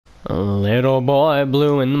A little boy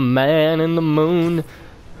blue and the man in the moon.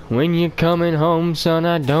 When you're coming home, son,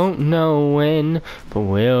 I don't know when, but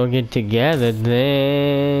we'll get together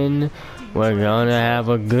then. We're gonna have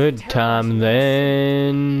a good time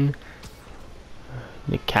then.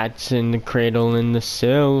 The cat's in the cradle in the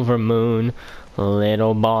silver moon.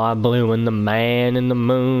 Little boy blue and the man in the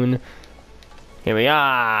moon. Here we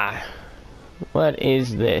are. What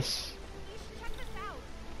is this?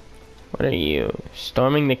 What are you?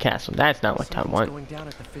 Storming the castle. That's not what I want.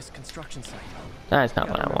 That's not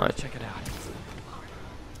what I want.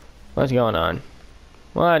 What's going on?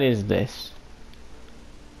 What is this?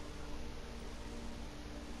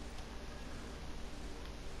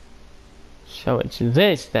 So it's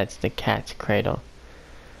this that's the cat's cradle.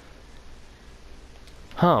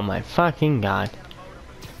 Oh my fucking god.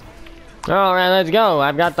 Alright, let's go.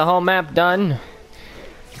 I've got the whole map done.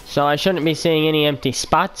 So I shouldn't be seeing any empty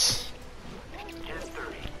spots.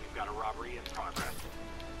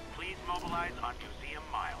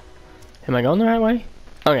 Am I going the right way?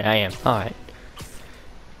 Okay, I am. Alright.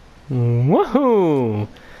 Woohoo!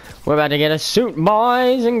 We're about to get a suit,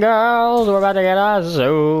 boys and girls. We're about to get a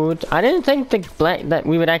suit. I didn't think that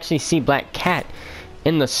we would actually see Black Cat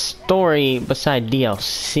in the story beside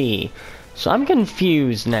DLC. So I'm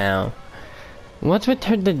confused now. What's with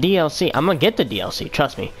the DLC? I'm gonna get the DLC,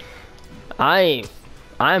 trust me. I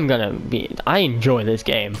enjoy this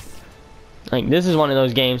game. Like, this is one of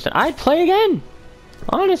those games that I'd play again.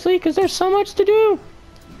 Honestly, because there's so much to do.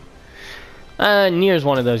 Nier's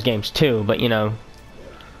one of those games too, but you know,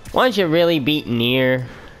 once you really beat Nier,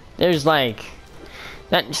 there's like,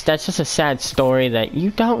 that's just a sad story that you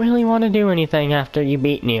don't really want to do anything after you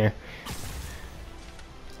beat Nier.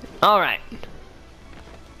 Alright.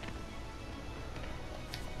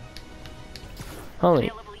 Holy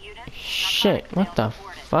shit, what the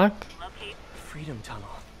fuck? Freedom Tunnel.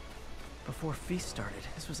 Before Feast started,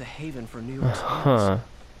 this was a haven for New York's homeless.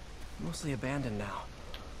 Mostly abandoned now.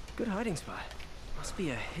 Good hiding spot. Must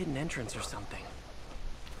be a hidden entrance or something.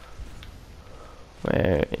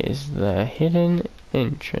 Where is the hidden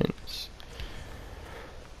entrance?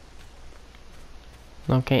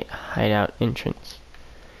 Locate hideout entrance.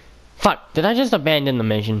 Fuck, did I just abandon the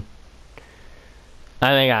mission?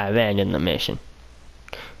 I think I abandoned the mission.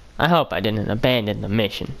 I hope I didn't abandon the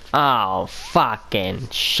mission. Oh, fucking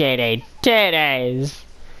shitty titties!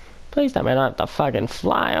 Please tell me I don't have to fucking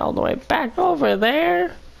fly all the way back over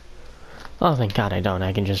there. Oh, thank God I don't.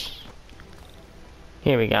 I can just...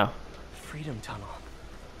 Here we go. Freedom Tunnel.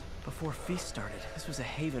 Before Feast started, this was a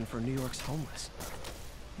haven for New York's homeless.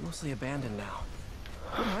 Mostly abandoned now.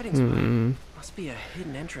 Good hiding spot. Must be a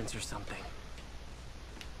hidden entrance or something.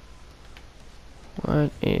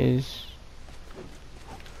 What is...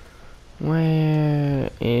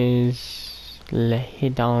 Where is the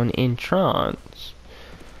hidden entrance?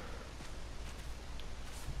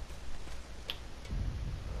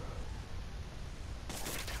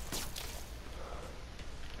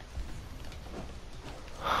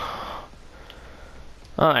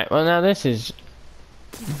 Alright, well now this is...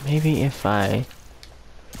 Maybe if I...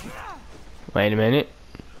 Wait a minute.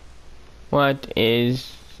 What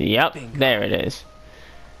is... Yep, there it is.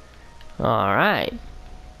 Alright.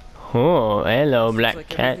 Oh, hello, Black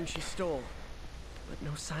Cat. She stole, but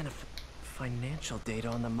no sign of financial data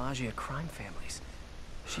on the Magia crime families.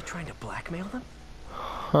 Is she trying to blackmail them?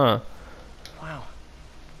 Huh. Wow.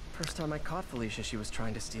 First time I caught Felicia, she was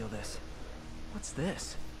trying to steal this. What's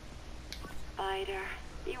this? Spider,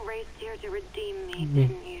 you raced here to redeem me,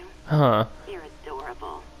 didn't you? Huh. You're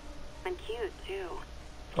adorable. And cute, too.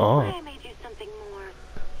 Oh. I made you something more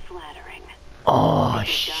flattering. Oh,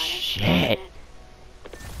 shit.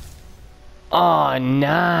 Oh,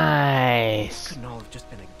 nice. Couldn't all have just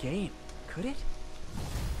been a game, could it?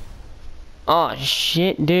 Oh,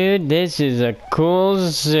 shit, dude. This is a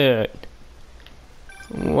cool suit.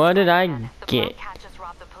 What did I get? Cat just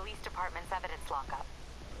robbed the police department's evidence lockup.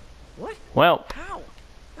 What? Well. How?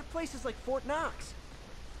 That place is like Fort Knox.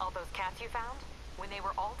 All those cats you found? When they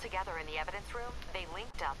were all together in the evidence room, they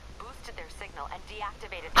linked up, boosted their signal, and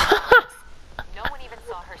deactivated the cameras. No one even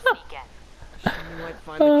saw her sneak in. She might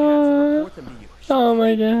find the cats and report them to you. Oh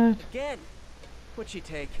my god. Again. What'd she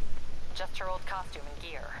take? Just her old costume and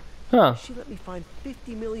gear. Huh. She let me find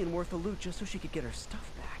 50 million worth of loot just so she could get her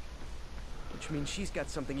stuff back. Which means she's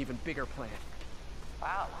got something even bigger planned.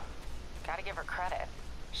 Wow. Gotta give her credit.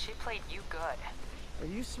 She played you good.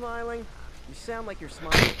 Are you smiling? You sound like you're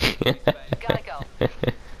smiling. Gotta go.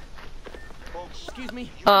 Excuse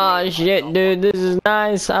me. Oh shit, dude, this is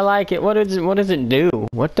nice. I like it. What does it do?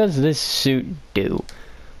 What does this suit do?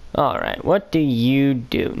 Alright, what do you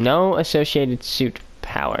do? No associated suit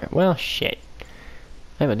power. Well, shit.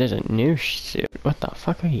 Hey, but there's a new suit. What the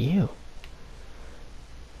fuck are you?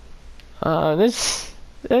 That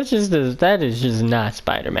is just not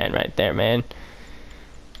Spider-Man right there, man.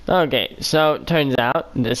 Okay, so turns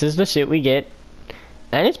out this is the suit we get,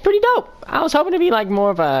 and it's pretty dope. I was hoping to be like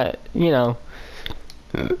more of a, you know,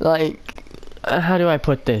 like how do I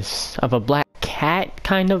put this? Of a Black Cat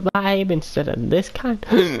kind of vibe instead of this kind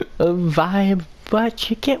of vibe. But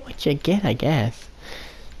you get what you get, I guess.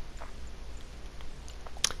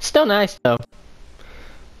 Still nice though,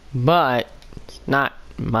 but it's not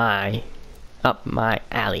up my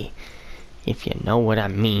alley, if you know what I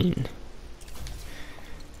mean.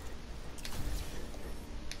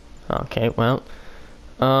 Okay, well,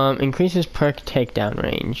 increases perk takedown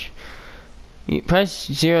range. You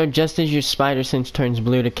press 0 just as your spider sense turns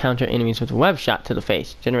blue to counter enemies with a web shot to the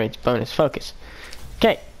face. Generates bonus focus.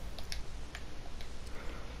 Okay.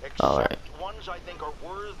 Alright. Ones I think are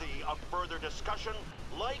worthy of further discussion,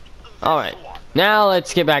 like Alright. Now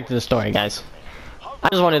let's get back to the story, guys. I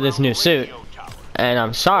just wanted this new suit, and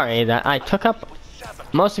I'm sorry that I took up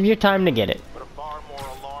most of your time to get it.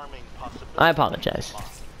 I apologize.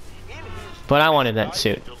 But I wanted that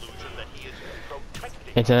suit.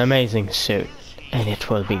 It's an amazing suit, and it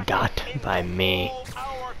will be got by me.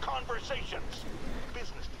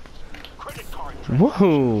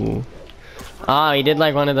 Woohoo! Oh, he did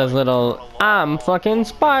like one of those little I'm fucking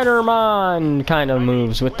Spider-Man kind of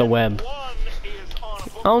moves with the web.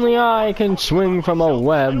 Only I can swing from a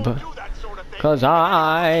web, 'cause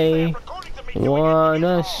I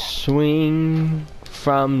wanna swing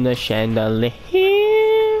from the chandelier.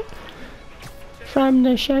 From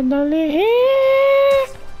the chandelier.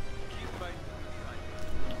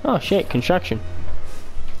 Oh shit, construction.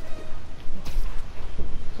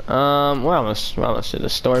 We're almost to the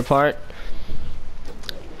story part.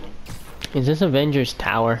 Is this Avengers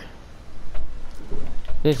Tower?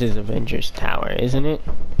 This is Avengers Tower, isn't it?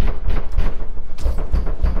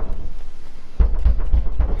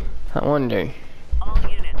 I wonder. All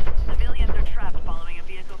units, civilians are trapped following a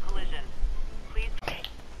vehicle collision. Please. Okay.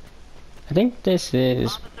 I think this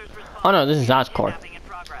is. Oh no, this is Oscorp.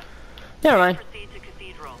 Never mind.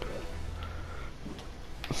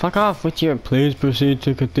 Fuck off with your please proceed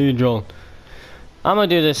to Cathedral. I'm gonna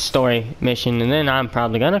do this story mission and then I'm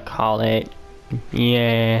probably gonna call it.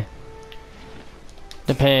 Yeah.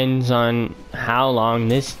 Depends on how long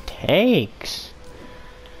this takes.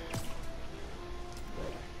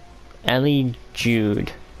 Ellie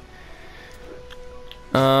Jude.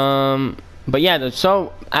 But yeah,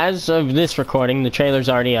 so as of this recording, the trailer's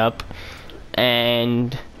already up.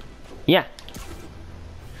 And yeah.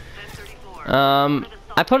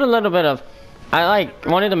 I put a little bit of I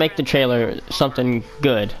wanted to make the trailer something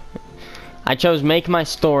good. I chose Make My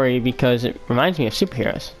Story because it reminds me of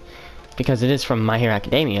superheroes. Because it is from My Hero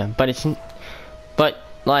Academia, but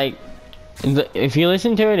like if you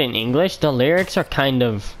listen to it in English, the lyrics are kind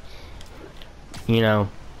of, you know,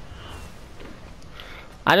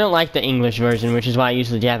 I don't like the English version, which is why I use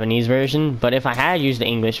the Japanese version, but if I had used the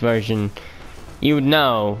English version, you would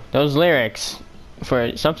know those lyrics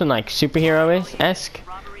for something like superhero-esque.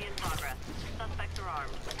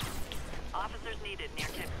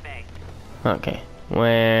 Okay,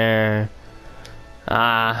 where?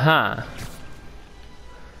 Aha.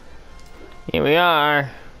 Here we are.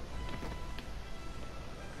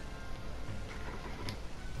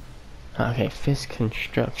 Okay, Fisk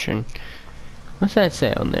Construction. What's that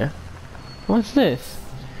say on there? What's this?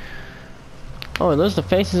 Oh, are those the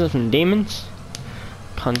faces of some demons?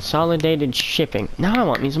 Consolidated shipping. Now I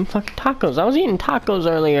want me some fucking tacos. I was eating tacos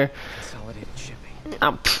earlier. Consolidated shipping.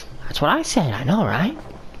 Oh, that's what I said. I know, right?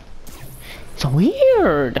 It's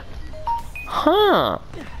weird. Huh.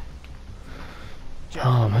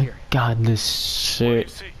 Oh my god, this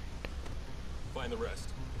suit. Find the rest.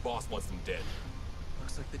 Boss wants them dead.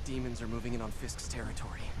 Looks like the demons are moving in on Fisk's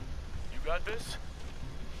territory. You got this?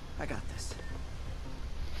 I got this.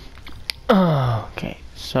 Okay,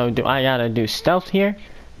 so do I gotta do stealth here?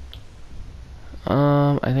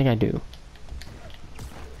 I think I do.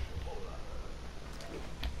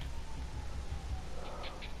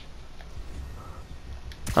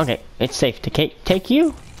 Okay, it's safe to take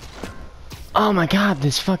you. Oh my god,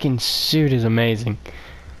 this fucking suit is amazing.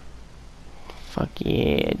 Fuck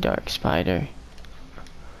yeah, Dark Spider.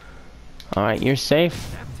 Alright, you're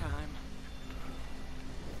safe.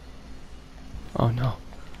 Oh no.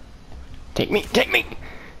 Take me, take me!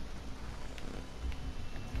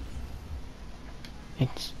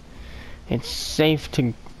 It's safe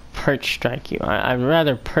to perch strike you. I'd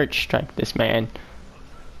rather perch strike this man.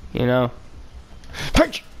 You know?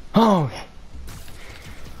 Perch! Oh!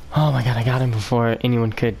 Oh my god, I got him before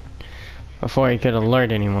anyone could... Before he could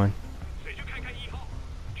alert anyone.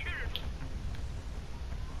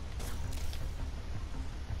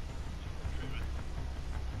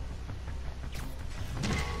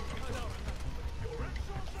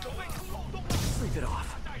 Sleep it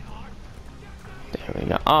off. There we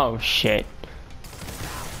go. Oh shit.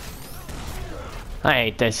 I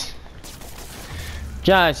hate this.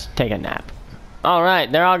 Just take a nap.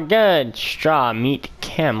 Alright, they're all good. Straw, meat,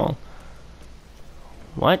 camel.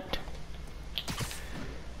 What?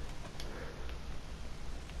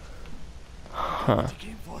 Huh.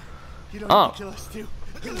 Oh.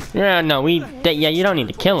 Yeah, no, yeah, you don't need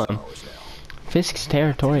to kill him. Fisk's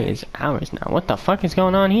territory is ours now. What the fuck is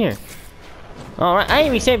going on here? Alright, hey,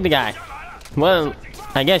 we saved the guy. Well,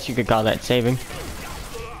 I guess you could call that saving.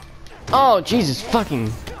 Oh, Jesus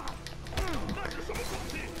fucking...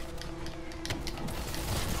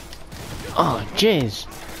 Oh, jizz.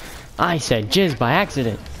 I said jizz by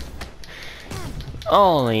accident.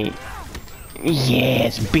 Holy...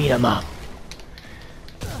 Yes, beat him up.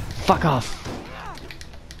 Fuck off.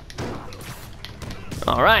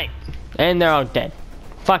 Alright. And they're all dead.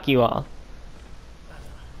 Fuck you all.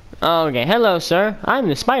 Okay, hello sir. I'm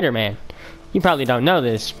the Spider-Man. You probably don't know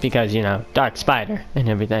this because, you know, Dark Spider and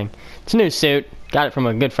everything. It's a new suit. Got it from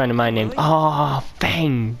a good friend of mine named... Oh,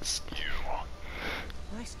 Fangs.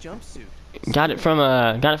 Nice jumpsuit. Got it from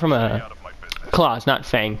a Claws, not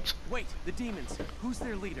Fangs. Wait, the demons. Who's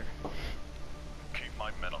their leader? Keep my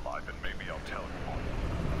men alive and maybe I'll tell you.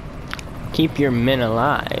 Keep your men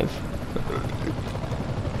alive.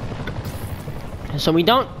 So we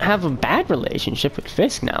don't have a bad relationship with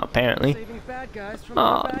Fisk now, apparently. Saving bad guys from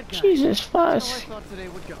Oh, bad guys. Jesus That's fuss. how I thought today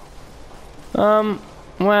would go.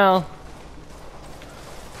 Well.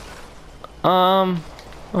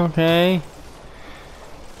 Okay.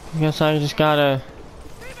 I guess I just gotta...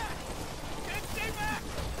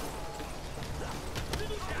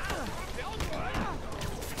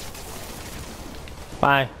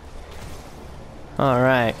 Bye.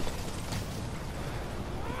 Alright.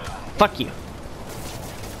 Fuck you.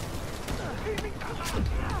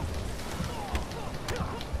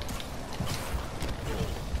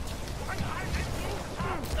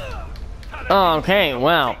 Okay,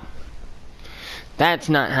 well. That's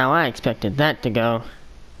not how I expected that to go.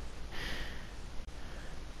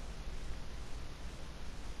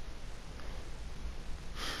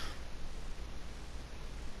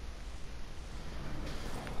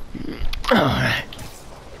 Alright.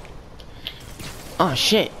 Oh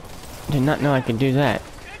shit. Did not know I could do that.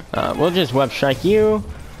 We'll just web strike you.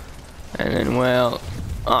 And then we'll...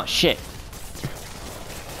 Oh shit.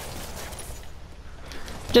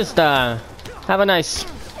 Just have a nice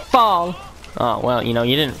fall. Oh well, you know,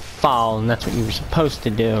 you didn't fall and that's what you were supposed to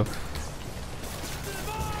do.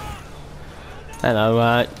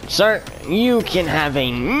 Hello, sir. You can have a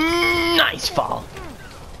nice fall.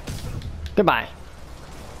 Goodbye.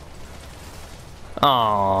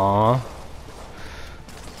 Aww.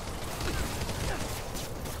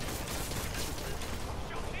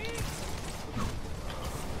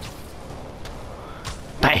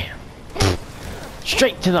 Bam.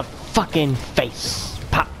 Straight to the fucking face.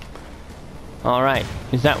 Pop. Alright.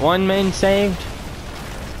 Is that one man saved?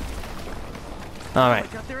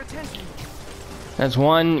 Alright. Got their attention. That's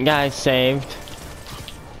one guy saved.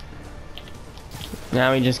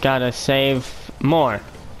 Now we just gotta save more.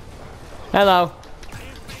 Hello.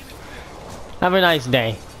 Have a nice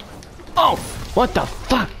day. Oh! What the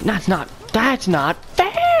fuck? That's not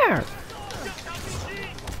fair!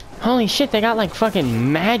 Holy shit, they got like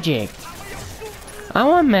fucking magic. I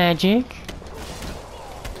want magic.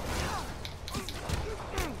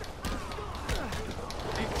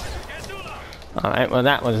 Alright, well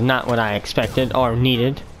that was not what I expected or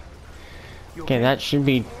needed. Okay, that should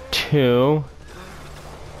be 2.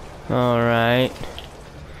 Alright.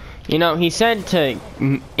 You know, he said to,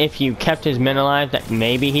 if you kept his men alive, that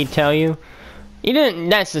maybe he'd tell you. He didn't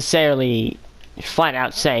necessarily flat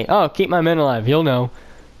out say, oh, keep my men alive, you'll know.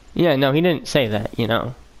 Yeah, no, he didn't say that, you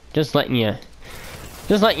know. Just letting you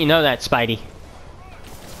know that, Spidey.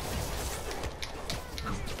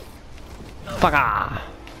 Fucka!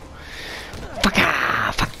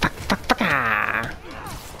 Fucka! Fucka!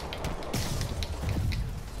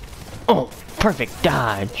 Oh, perfect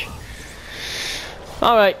dodge.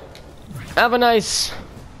 Alright. Have a nice...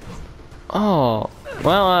 Oh.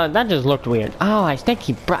 Well, that just looked weird. Oh, I think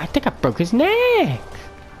I broke his neck.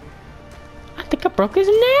 I think I broke his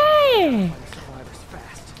neck.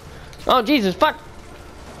 Oh, Jesus, fuck.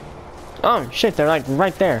 Oh, shit, they're like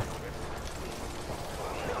right there.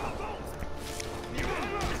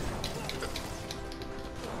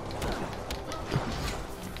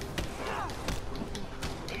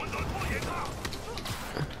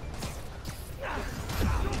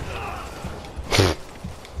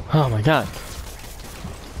 Oh my god.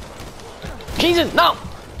 Jesus, no!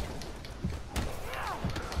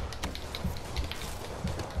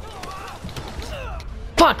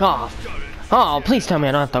 Fuck off! Oh, please tell me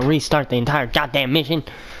I don't have to restart the entire goddamn mission.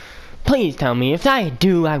 Please tell me. If I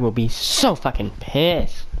do, I will be so fucking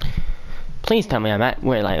pissed. Please tell me I'm at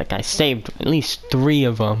where like I saved at least 3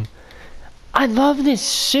 of them. I love this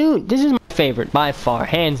suit. This is my favorite by far,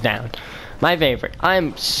 hands down. My favorite.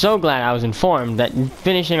 I'm so glad I was informed that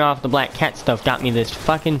finishing off the Black Cat stuff got me this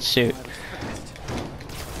fucking suit.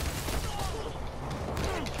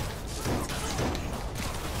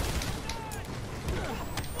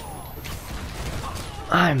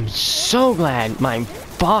 I'm so glad my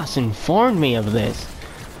boss informed me of this.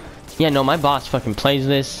 Yeah, no, my boss fucking plays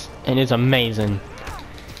this and it's amazing.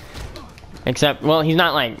 Except, well, he's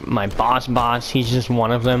not like my boss, he's just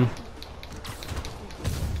one of them.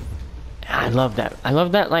 I love that. I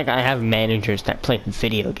love that, like, I have managers that play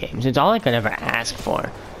video games. It's all I could ever ask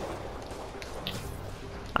for.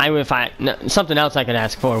 Something else I could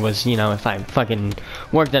ask for was, you know, if I fucking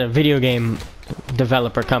worked at a video game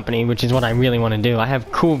developer company, which is what I really want to do. I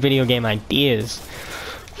have cool video game ideas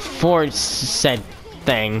for said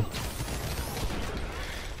thing.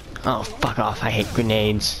 Oh, fuck off. I hate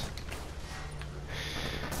grenades.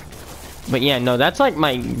 But yeah, no, that's like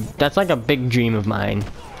a big dream of mine.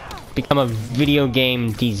 Become a video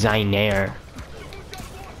game designer.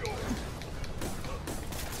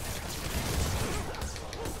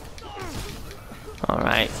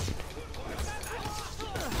 Alright.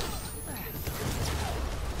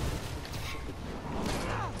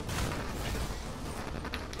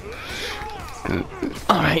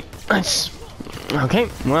 Alright, let's... Okay,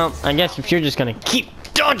 well, I guess if you're just gonna keep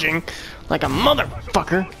dodging like a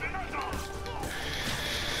motherfucker...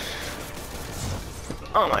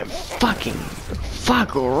 Oh my fucking...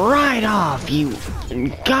 Fuck right off, you...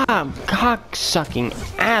 God, cock-sucking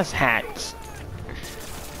asshats.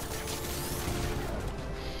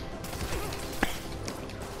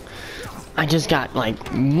 I just got like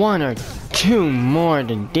 1 or 2 more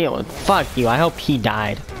to deal with. Fuck you, I hope he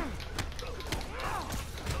died.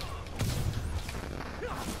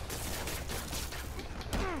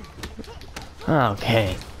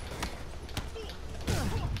 Okay.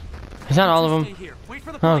 Is that all of them?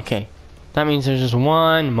 Okay. That means there's just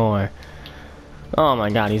 1 more. Oh my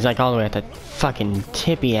god, he's like all the way at the fucking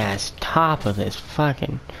tippy ass top of this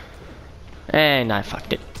fucking... And I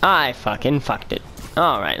fucked it. I fucking fucked it.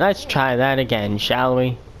 Alright, let's try that again, shall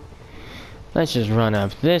we? Let's just run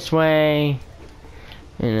up this way.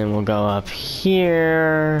 And then we'll go up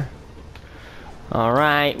here.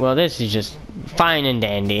 Alright, well this is just fine and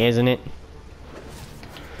dandy, isn't it?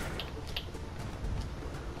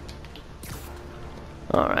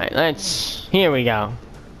 Alright, let's... Here we go.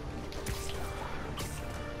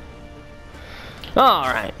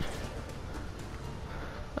 Alright.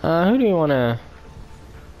 Who do you wanna...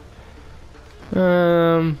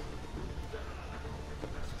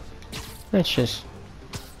 Let's just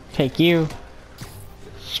take you,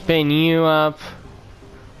 spin you up.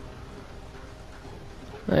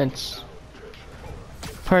 Let's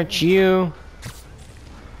perch you.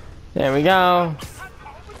 There we go.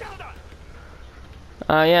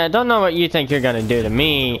 Yeah, I don't know what you think you're gonna do to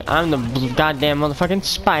me. I'm the goddamn motherfucking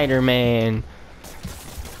Spider-Man.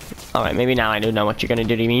 Alright, maybe now I do know what you're gonna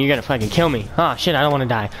do to me. You're gonna fucking kill me. Oh shit, I don't wanna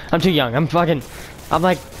die. I'm too young. I'm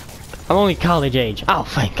only college age. Oh,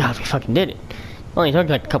 thank God we fucking did it. Only took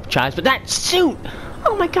like a couple tries, but that suit!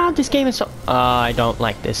 Oh my god, this game is so... I don't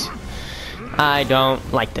like this. I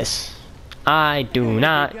don't like this. I do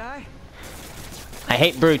not. I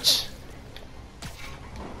hate brutes.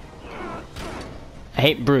 I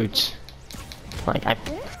hate brutes. Like, I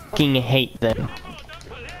fucking hate them.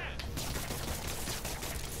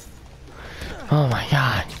 Oh my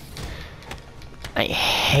god. I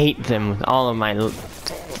hate them with all of my...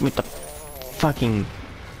 With the fucking...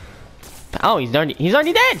 Oh, he's already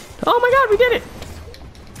dead! Oh my god, we did it!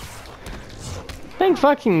 Thank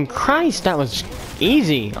fucking Christ, that was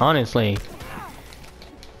easy, honestly.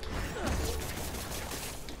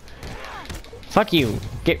 Fuck you.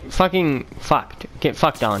 Get fucking fucked. Get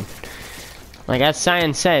fucked on. Like as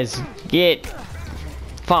Cyan says, get...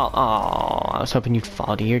 Fall. Oh, I was hoping you'd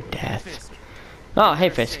fall to your death. Oh, hey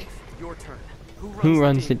Fisk. Your turn. Who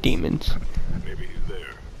runs the demons? Maybe he's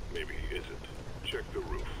there. Maybe he isn't. Check the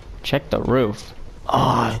roof. Check the roof.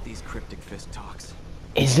 Oh, These cryptic fist talks.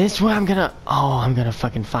 is this where I'm gonna... Oh, I'm gonna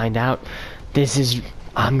fucking find out. This is...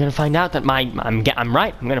 I'm gonna find out that I'm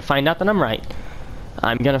right. I'm gonna find out that I'm right.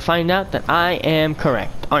 I'm gonna find out that I am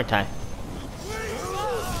correct, aren't I?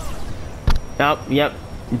 Oh, yep.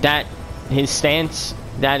 That... His stance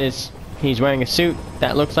That is, he's wearing a suit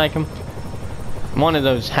that looks like him. One of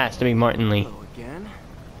those has to be Martin Lee. Hello again.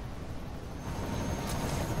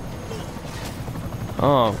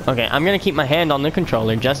 Oh, okay. I'm gonna keep my hand on the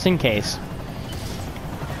controller just in case.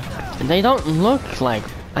 They don't look like.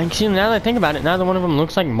 Actually, now that I think about it, neither one of them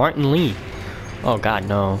looks like Martin Lee. Oh God,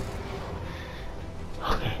 no.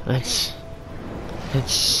 Okay, let's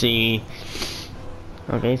see.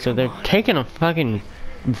 Okay, so they're taking a fucking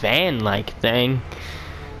van-like thing.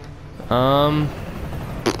 No.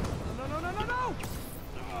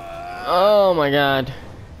 Oh my God.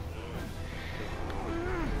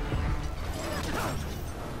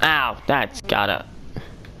 Ow, that's gotta.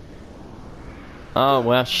 Oh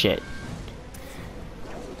well, shit.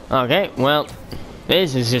 Okay, well,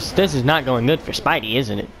 this is not going good for Spidey,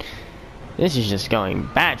 isn't it? This is just going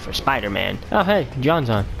bad for Spider-Man. Oh hey, John's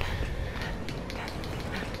on.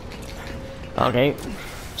 Okay,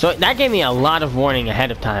 so that gave me a lot of warning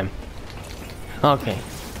ahead of time. Okay.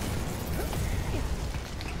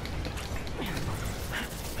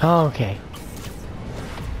 Okay.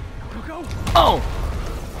 Oh!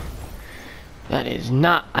 That is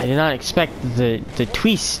not, I did not expect the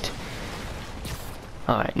twist.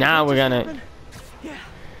 Alright, now we're gonna...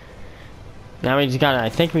 Now we just gotta, I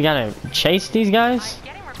think we gotta chase these guys? I'm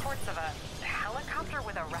getting reports of a helicopter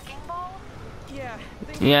with a wrecking ball.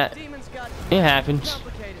 Yeah, it happens.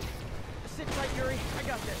 Sit tight, Yuri. I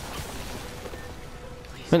got this.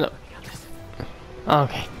 But look.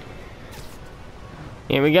 Okay.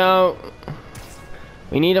 Here we go.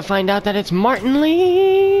 We need to find out that it's Martin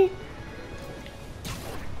Lee.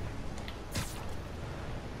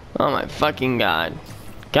 Oh my fucking God.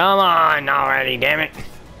 Come on already, damn it.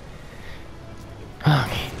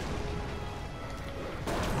 Okay.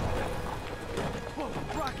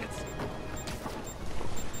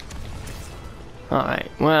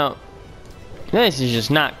 Alright, well, this is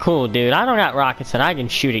just not cool, dude. I don't got rockets that I can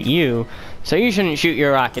shoot at you, so you shouldn't shoot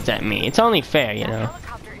your rockets at me. It's only fair, you know. That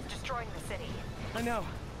helicopter is destroying the city. I know.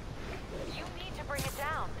 You need to bring it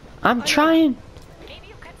down. I'm trying. Maybe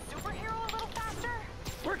you could superhero a little faster?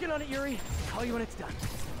 Working on it, Yuri. Call you when it's done.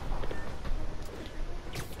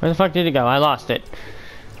 Where the fuck did it go? I lost it.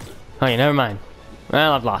 Okay, never mind.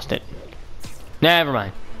 Well, I've lost it. Never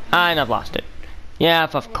mind. I've lost it. Yeah,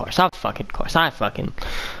 of course. I fucking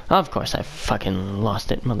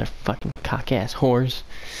lost it, motherfucking cock-ass whores.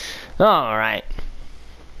 Alright.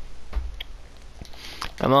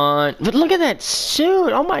 Come on. But look at that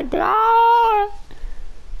suit! Oh my God!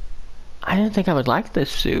 I didn't think I would like this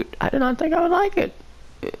suit. I did not think I would like it.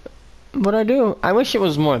 But I do. I wish it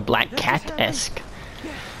was more Black Cat-esque.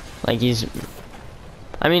 Like he's...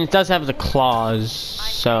 I mean, it does have the claws,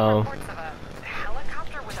 so... Reports of a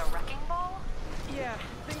helicopter with a wrecking ball? Yeah,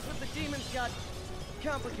 things with the demons got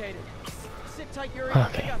complicated. Sit tight, Yuri.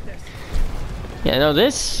 Okay. I got this. Yeah, no,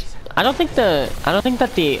 this... I don't think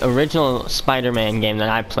that the original Spider-Man game that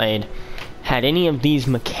I played had any of these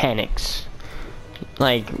mechanics.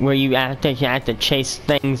 Like, where you have to chase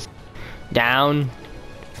things down.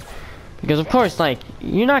 Because, of course, like,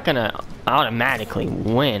 you're not gonna automatically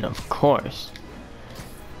win, of course.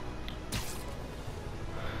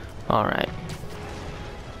 Alright.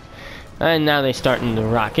 And now they starting the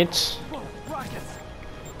rockets. Whoa, rockets.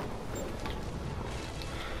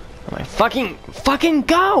 Oh my fucking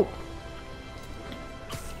go!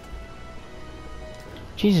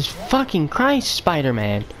 Jesus fucking Christ,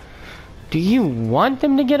 Spider-Man. Do you want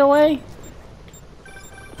them to get away?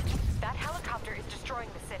 That helicopter is destroying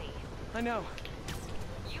the city. I know.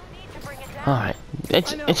 You need to bring it down. Alright.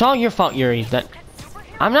 It's all your fault, Yuri. That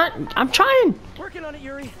I'm trying! Working on it,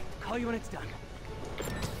 Yuri. Call you when it's done.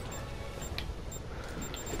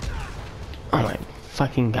 Oh my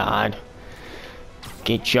fucking God.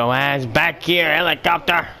 Get your ass back here,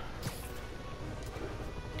 helicopter!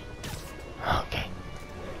 Okay.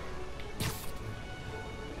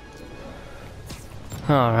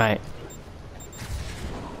 Alright.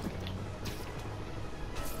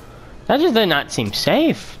 That just did not seem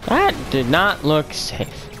safe. That did not look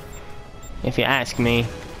safe. If you ask me.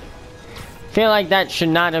 Feel like that should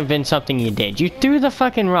not have been something you did. You threw the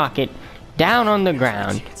fucking rocket down on the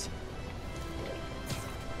ground.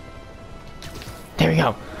 There we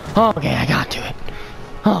go. Oh, okay, I got to it.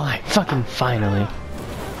 Alright, fucking finally.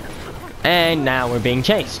 And now we're being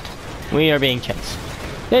chased. We are being chased.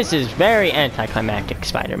 This is very anticlimactic,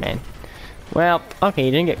 Spider-Man. Well, okay,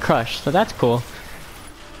 you didn't get crushed, so that's cool.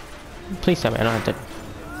 Please tell me I don't have to...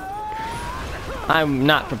 I'm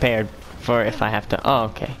not prepared for if I have to... Oh,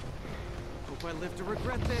 okay. Hope I live to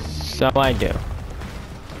regret this. So I do.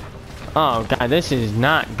 Oh god, this is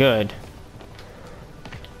not good.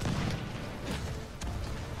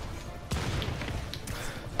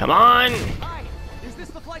 Come on! Hi, is this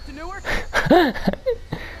the flight to Newark?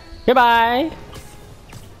 Goodbye!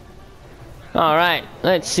 Alright,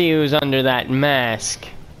 let's see who's under that mask.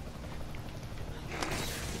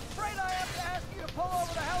 Afraid I have to ask you to pull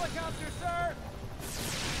over the helicopter, sir.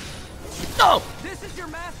 Oh! This is your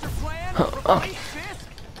master plan? Oh. Replace Fisk?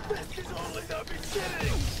 This is only the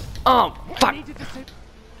beginning. Oh, fuck! Need to dis-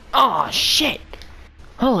 Oh, shit!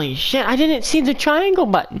 Holy shit, I didn't see the triangle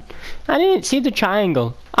button. I didn't see the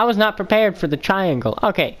triangle. I was not prepared for the triangle.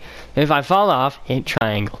 Okay, if I fall off, hit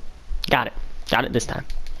triangle. Got it. Got it this time.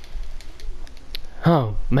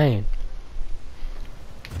 Oh, man.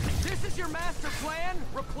 This is your master plan?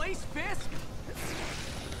 Replace Fisk?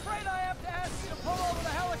 Afraid I have to ask you to pull over the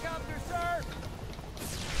helicopter, sir.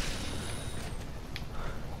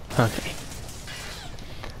 Okay.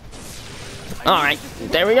 Alright,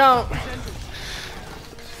 there we go.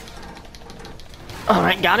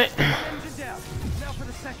 Alright, got it. Engine down. Now for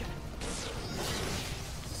the second.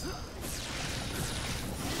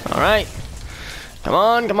 Alright. Come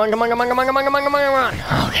on, come on, come on, come on, come on, come on, come on, come on, come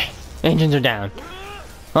on. Okay. Engines are down.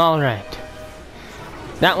 Alright.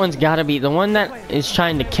 That one's gotta be the one that is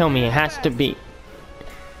trying to kill me. It has to be.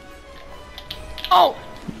 Oh!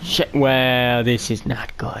 Shit. Well, this is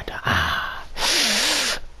not good. Ah.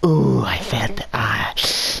 Ooh, I felt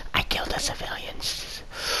that. I killed the civilians.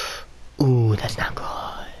 Ooh, that's not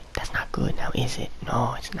good. That's not good now, is it?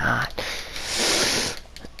 No, it's not.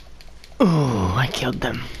 Ooh, I killed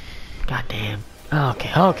them. Goddamn.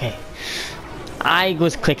 Okay, okay. I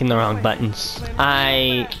was clicking the wrong buttons.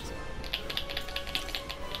 Okay,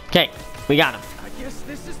 we got him. I guess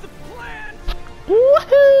this is the plan.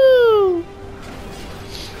 Woohoo!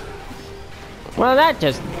 Well, that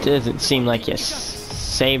just doesn't seem like you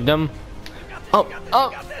saved him. Oh,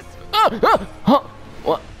 oh, oh,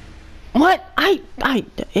 what? What?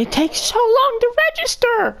 It takes so long to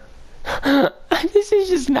register. This is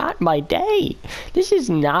just not my day. This is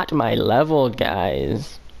not my level,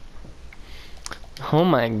 guys. Oh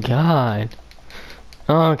my god.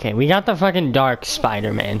 Okay, we got the fucking dark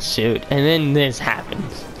Spider-Man suit, and then this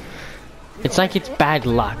happens. It's like it's bad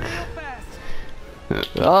luck.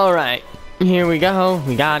 Alright, here we go.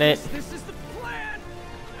 We got it. This is the plan.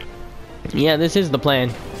 Yeah, this is the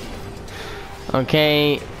plan.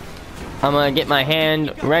 Okay, I'm gonna get my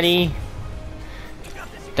hand ready.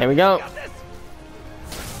 There we go.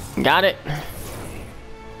 Got it.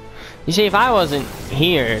 You see, if I wasn't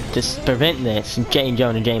here to prevent this, J.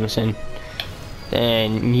 Jonah Jameson,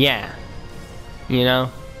 then yeah. You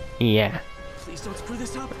know? Yeah. Please don't screw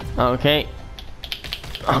this up. Okay.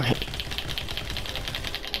 Okay.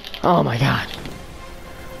 Oh my god.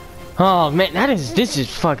 Oh man, this is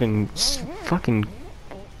fucking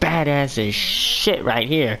badass as shit right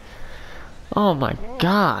here. Oh my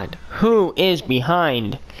god. Who is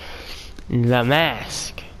behind the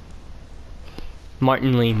mask?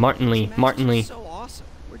 Martin Lee. So awesome.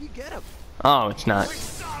 Where do you get them? Oh, it's not. Cool,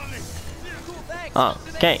 thanks. Oh,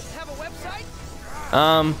 Do they okay. have a website?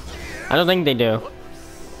 I don't think they do.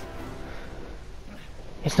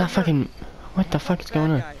 It's not fucking. What the fuck is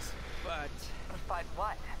going on? Guys, But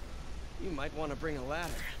what? you might want to bring a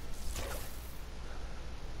ladder.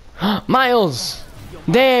 Miles!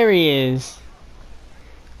 There he is!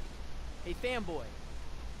 Hey, fanboy.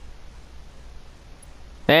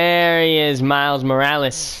 There he is, Miles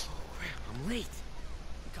Morales. I'm late.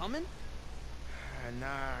 You coming? Nah,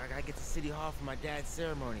 I gotta get to City Hall for my dad's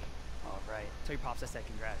ceremony. All right. Tell your pops I said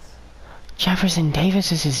congrats. Jefferson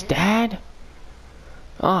Davis is his dad?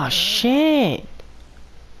 Oh shit!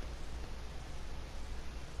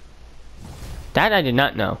 That I did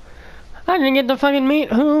not know. I didn't get to fucking meet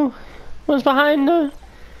who was behind the.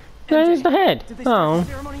 There's the head. Did they start Oh, the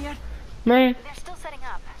ceremony yet? man. They're still setting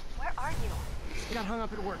up. Where are you? Got hung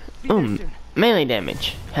up at work. Be there Boom. soon. Melee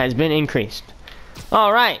damage has been increased.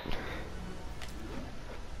 Alright.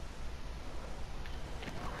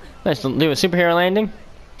 Let's do a superhero landing.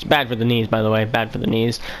 It's bad for the knees, by the way. Bad for the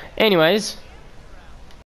knees. Anyways.